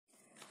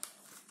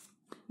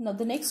Now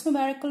the next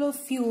numerical of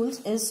fuels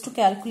is to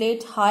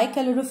calculate high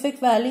calorific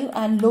value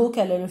and low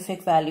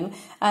calorific value,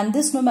 and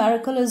this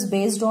numerical is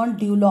based on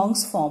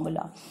Dulong's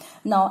formula.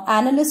 Now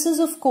analysis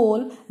of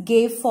coal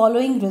gave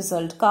following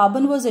result.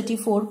 Carbon was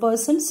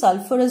 84%,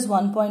 sulfur is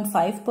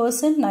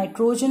 1.5%,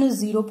 nitrogen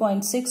is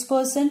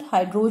 0.6%,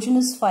 hydrogen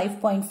is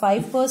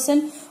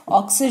 5.5%,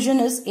 oxygen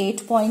is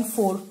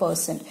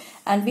 8.4%,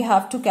 and we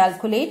have to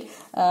calculate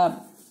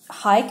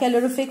high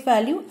calorific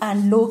value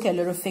and low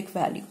calorific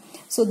value.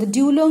 So the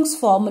Dulong's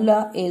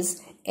formula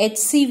is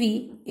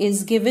HCV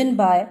is given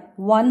by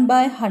 1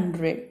 by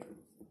 100,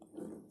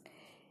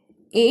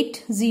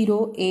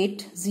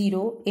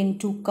 8080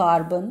 into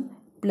carbon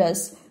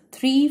plus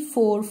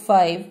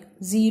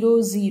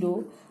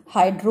 34500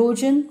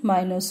 hydrogen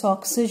minus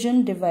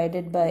oxygen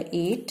divided by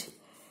 8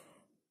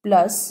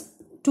 plus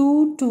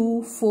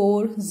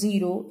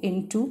 2240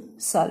 into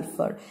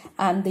sulfur,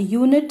 and the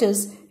unit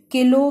is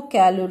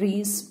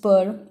kilocalories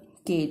per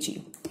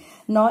kg.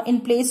 Now in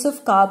place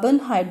of carbon,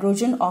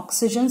 hydrogen,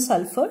 oxygen,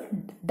 sulfur,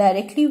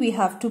 directly we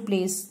have to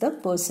place the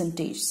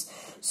percentages.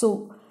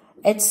 So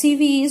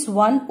HCV is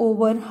 1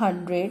 over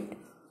 100,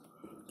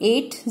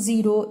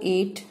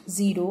 8080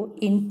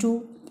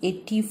 into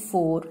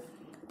 84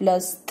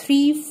 plus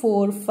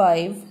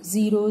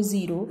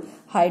 34500,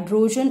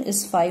 hydrogen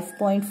is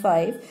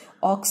 5.5,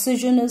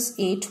 oxygen is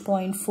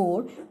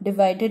 8.4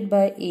 divided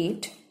by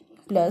 8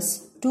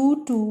 plus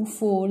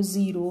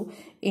 2240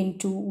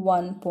 into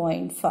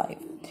 1.5.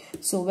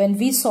 So when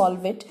we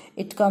solve it,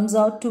 it comes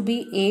out to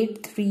be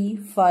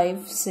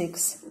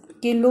 8356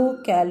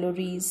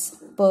 kilocalories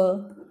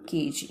per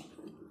kg.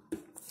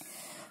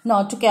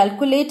 Now to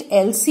calculate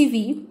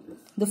LCV,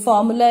 the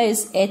formula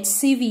is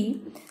HCV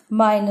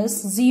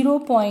minus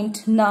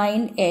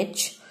 0.9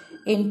 H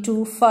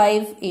into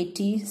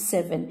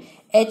 587.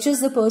 H is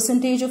the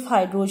percentage of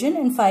hydrogen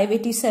and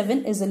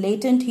 587 is the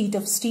latent heat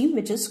of steam,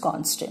 which is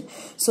constant.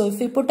 So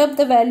if we put up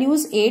the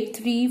values,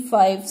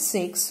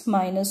 8356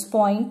 minus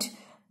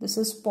this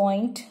is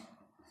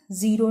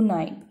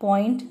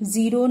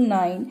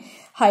 0.09,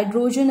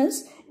 hydrogen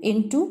is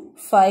into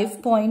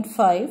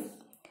 5.5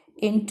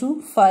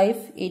 into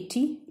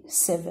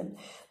 587.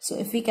 So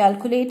if we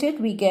calculate it,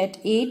 we get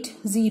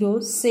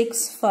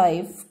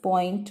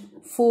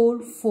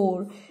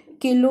 8065.44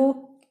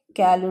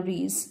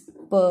 kilocalories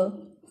per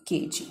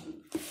kg.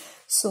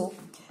 So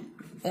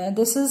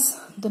this is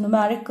the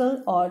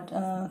numerical or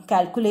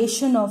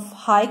calculation of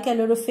high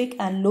calorific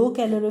and low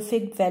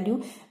calorific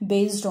value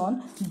based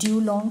on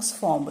Dulong's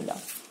formula.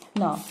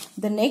 Now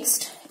the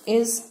next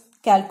is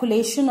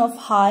calculation of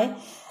high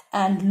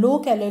and low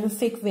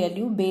calorific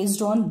value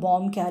based on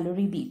bomb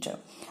calorimeter.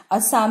 A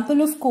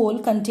sample of coal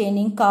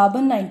containing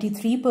carbon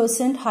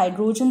 93%,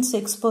 hydrogen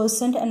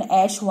 6% and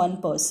ash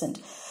 1%.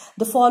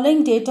 The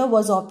following data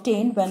was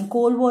obtained when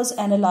coal was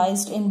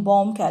analyzed in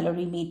bomb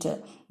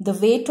calorimeter. The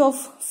weight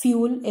of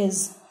fuel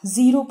is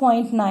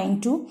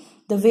 0.92.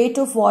 The weight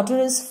of water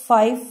is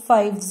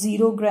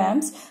 550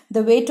 grams.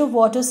 The weight of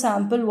water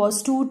sample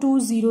was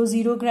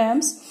 2200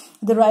 grams.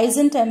 The rise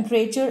in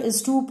temperature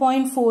is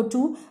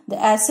 2.42. The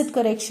acid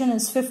correction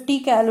is 50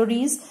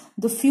 calories.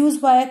 The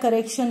fuse wire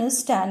correction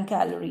is 10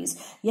 calories.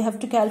 You have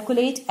to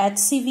calculate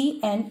HCV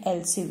and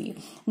LCV.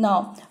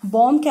 Now,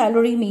 bomb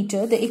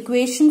calorimeter, the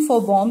equation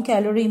for bomb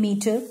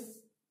calorimeter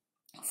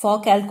for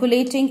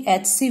calculating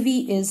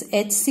HCV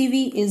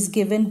is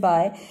given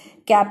by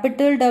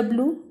capital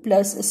W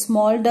plus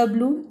small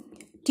w,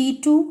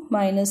 T2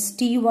 minus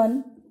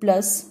T1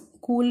 plus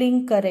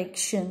cooling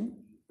correction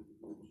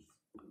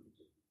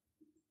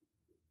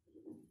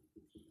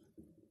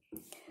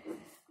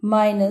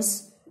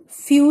minus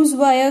fuse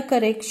wire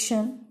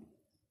correction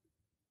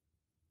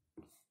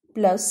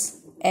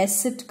plus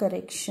acid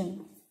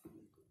correction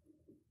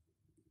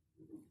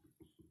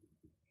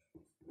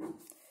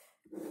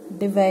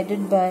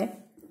divided by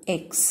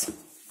X.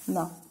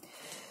 Now,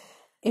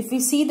 if we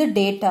see the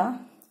data,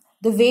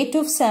 the weight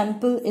of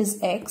sample is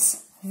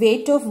X,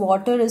 weight of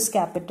water is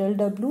capital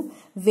W,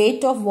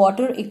 weight of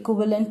water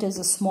equivalent is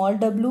a small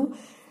w,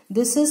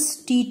 this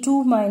is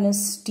T2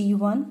 minus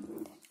T1,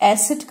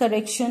 acid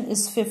correction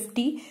is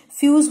 50,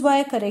 fuse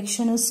wire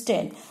correction is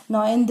 10.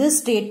 Now in this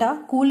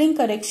data, cooling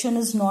correction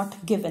is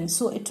not given,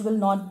 so it will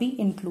not be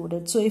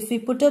included. So if we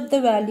put up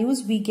the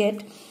values, we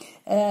get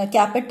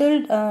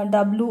capital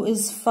W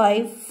is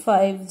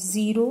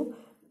 550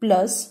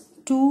 plus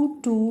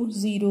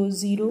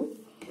 2200.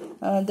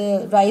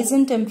 The rise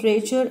in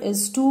temperature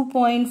is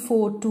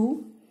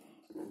 2.42.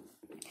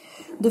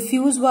 The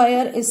fuse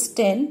wire is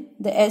 10.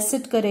 The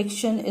acid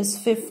correction is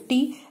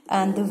 50.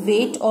 And the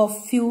weight of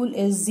fuel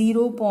is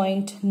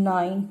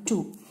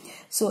 0.92.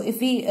 So if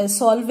we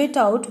solve it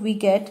out, we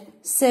get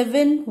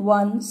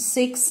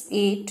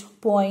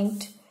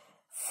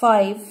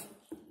 7168.5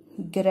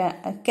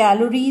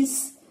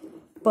 calories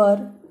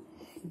per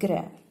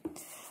gram.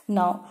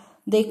 Now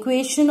the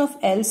equation of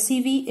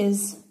LCV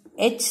is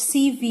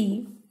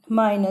HCV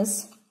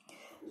minus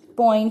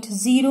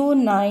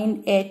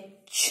 0.09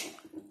 H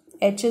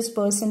H is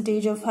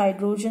percentage of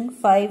hydrogen,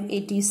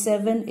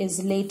 587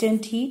 is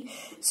latent heat.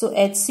 So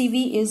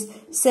HCV is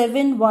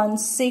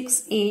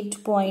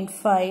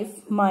 7168.5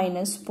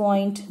 minus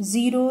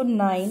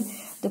 0.09.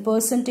 The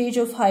percentage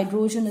of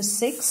hydrogen is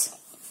 6.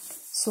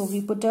 So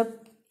we put up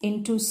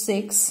into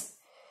 6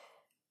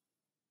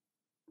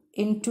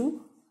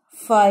 into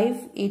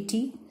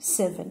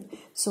 587.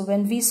 So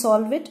when we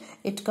solve it,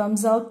 it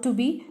comes out to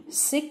be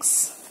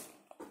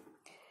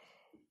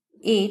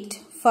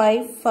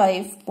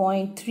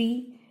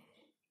 6855.3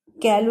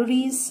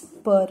 calories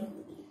per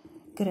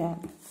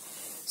gram.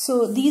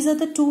 So these are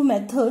the two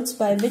methods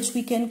by which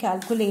we can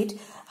calculate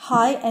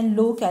high and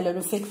low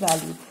calorific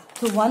value.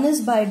 So one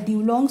is by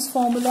Dulong's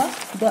formula,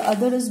 the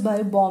other is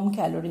by Bohm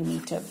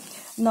calorimeter.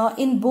 Now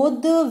in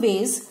both the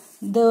ways,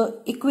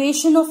 the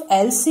equation of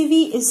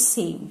LCV is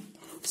same.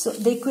 So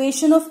the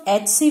equation of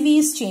HCV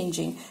is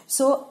changing.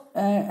 So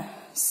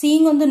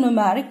seeing on the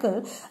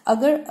numerical,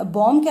 अगर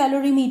Bohm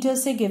calorimeter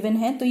से given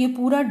है तो ये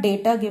पूरा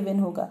data given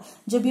होगा.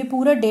 जब ये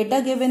पूरा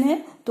data given है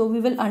तो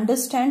we will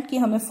understand कि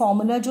हमें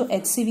formula जो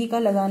HCV का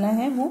लगाना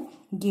है वो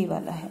ये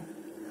वाला है.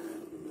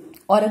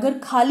 और अगर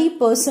खाली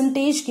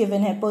percentage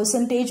given है,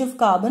 percentage of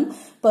carbon,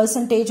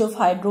 percentage of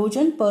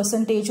hydrogen,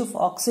 percentage of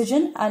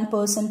oxygen and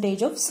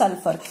percentage of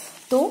sulfur,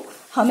 तो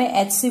हमें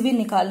HCV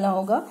निकालना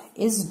होगा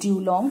इस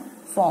Dulong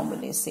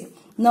फॉर्मूले से.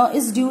 ना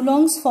इस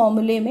ड्यूलोंग्स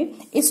फॉर्मूले में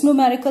इस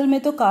न्यूमेरिकल में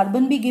तो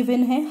कार्बन भी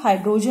गिवन है,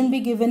 हाइड्रोजन भी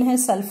गिवन है,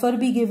 सल्फर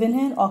भी गिवन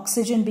है,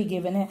 ऑक्सीजन भी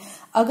गिवन है.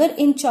 अगर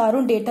इन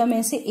चारों डेटा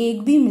में से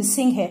एक भी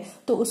मिसिंग है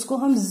तो उसको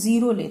हम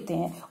 0 लेते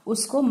हैं,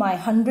 उसको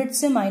 100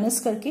 से माइनस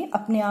करके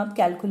अपने आप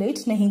कैलकुलेट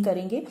नहीं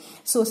करेंगे.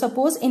 So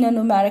suppose in a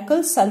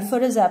numerical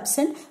sulphur is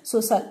absent,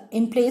 so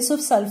in place of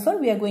sulphur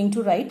we are going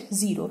to right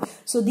 0.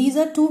 So these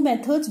are two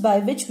methods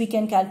by which we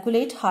can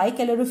calculate high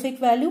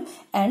calorific value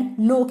and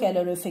low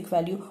calorific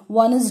value.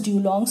 One is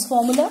Dulong's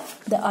formula,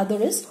 the other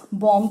is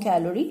Bohm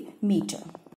calorimeter.